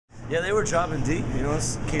Yeah, they were dropping deep. You know,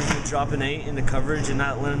 occasionally dropping 8 into coverage and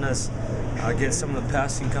not letting us get some of the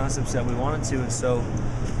passing concepts that we wanted to. And so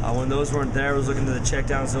when those weren't there, I was looking to the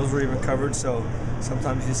checkdowns. Those were even covered. So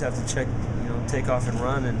sometimes you just have to check, take off and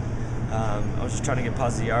run. And I was just trying to get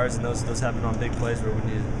positive yards, and those happened on big plays where we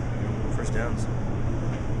needed first downs.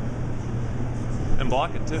 And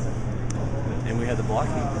blocking too. And we had the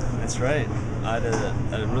blocking. That's right. I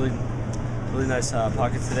had a really nice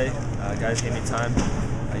pocket today. Guys gave me time.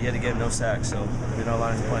 Yet again, no sacks. So our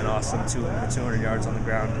line's playing awesome. 200 yards on the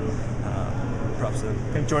ground. Props to them.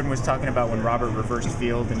 I think Jordan was talking about when Robert reversed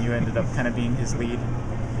field and you ended up kind of being his lead.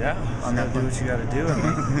 Yeah, on that. Do what you got to do.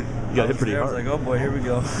 You got hit pretty hard. I was like, oh boy, here we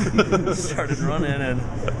go. Started running and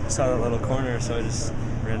saw that little corner, so I just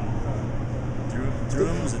ran through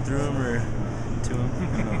him. Was it through him or to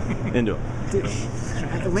him? Into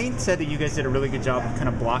him. Lane said that you guys did a really good job of kind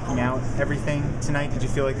of blocking out everything tonight. Did you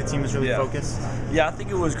feel like the team was really focused? Yeah, I think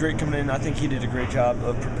it was great coming in. I think he did a great job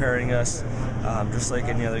of preparing us, just like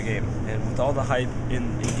any other game. And with all the hype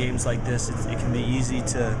in games like this, it can be easy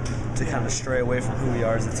to kind of stray away from who we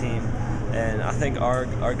are as a team. And I think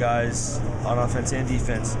our guys on offense and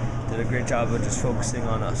defense did a great job of just focusing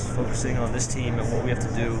on us, focusing on this team and what we have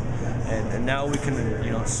to do. And now we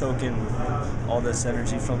can soak in all this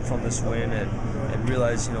energy from this win and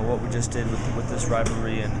realize what we just did with this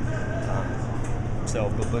rivalry. And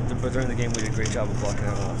but during the game we did a great job of blocking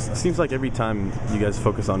out all that stuff. It seems like every time you guys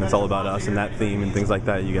focus on it's all about us and that theme and things like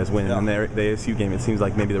that, you guys win. Yeah. And the ASU game, it seems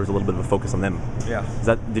like maybe there was a little bit of a focus on them. Yeah.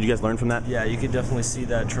 Did you guys learn from that? Yeah, you could definitely see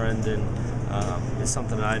that trend, and it's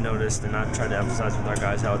something that I noticed, and I try to emphasize with our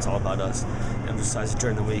guys how it's all about us. Emphasize it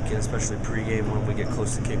during the week, and especially pregame when we get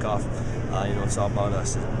close to kickoff. It's all about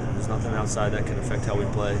us. There's nothing outside that can affect how we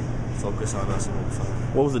play. Focus on us and we'll be fine.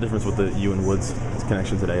 What was the difference with the you and Woods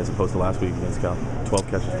connection today as opposed to last week against Cal? 12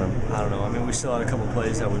 catches from him. I don't know. I mean, we still had a couple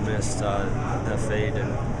plays that we missed, that fade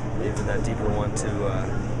and even that deeper one too.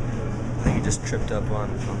 I think he just tripped up on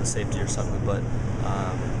the safety or something. But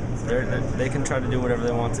they can try to do whatever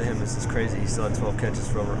they want to him. It's just crazy. He still had 12 catches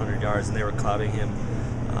for over 100 yards, and they were clouding him.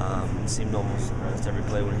 It seemed almost every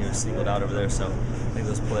play when he was singled out over there. So I think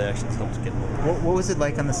those play actions helped get him over. What was it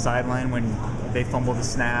like on the sideline when they fumble the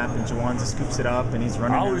snap and Jawanza scoops it up and he's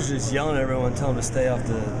running? I was just yelling at everyone, telling them to stay off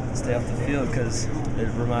the field because it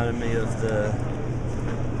reminded me of the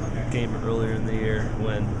game earlier in the year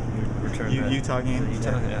when we returned Utah game.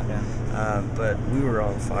 Yeah. But we were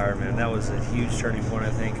on fire, man. That was a huge turning point,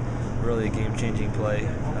 I think. Really a game-changing play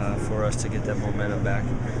for us to get that momentum back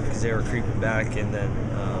because they were creeping back and then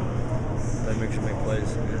that makes you make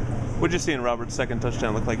plays. Yeah. What did you see in Robert's second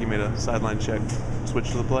touchdown? Looked like he made a sideline check, switch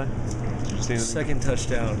to the play. Did you see anything? Second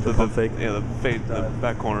touchdown. The fake, yeah, the fade, the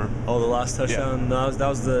back corner. Oh, the last touchdown. Yeah. No, that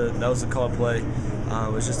was the call play.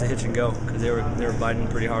 It was just a hitch and go because they were biting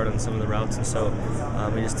pretty hard on some of the routes, and so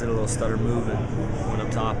he just did a little stutter move and went up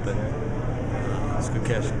top and. It's a good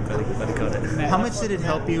catch. Glad he caught it. How much did it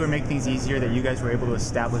help you or make things easier that you guys were able to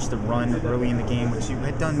establish the run early in the game, which you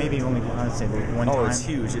had done maybe only, I'd say, one time? Oh, it's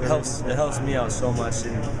huge. It helps me out so much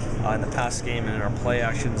in the pass game and in our play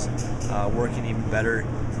actions working even better.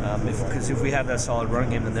 Because if we have that solid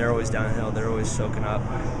run game, then they're always downhill. They're always soaking up.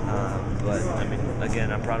 But, I mean,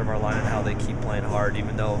 again, I'm proud of our line and how they keep playing hard,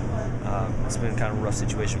 even though it's been kind of a rough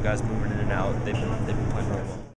situation with guys moving in and out. They've been playing really well.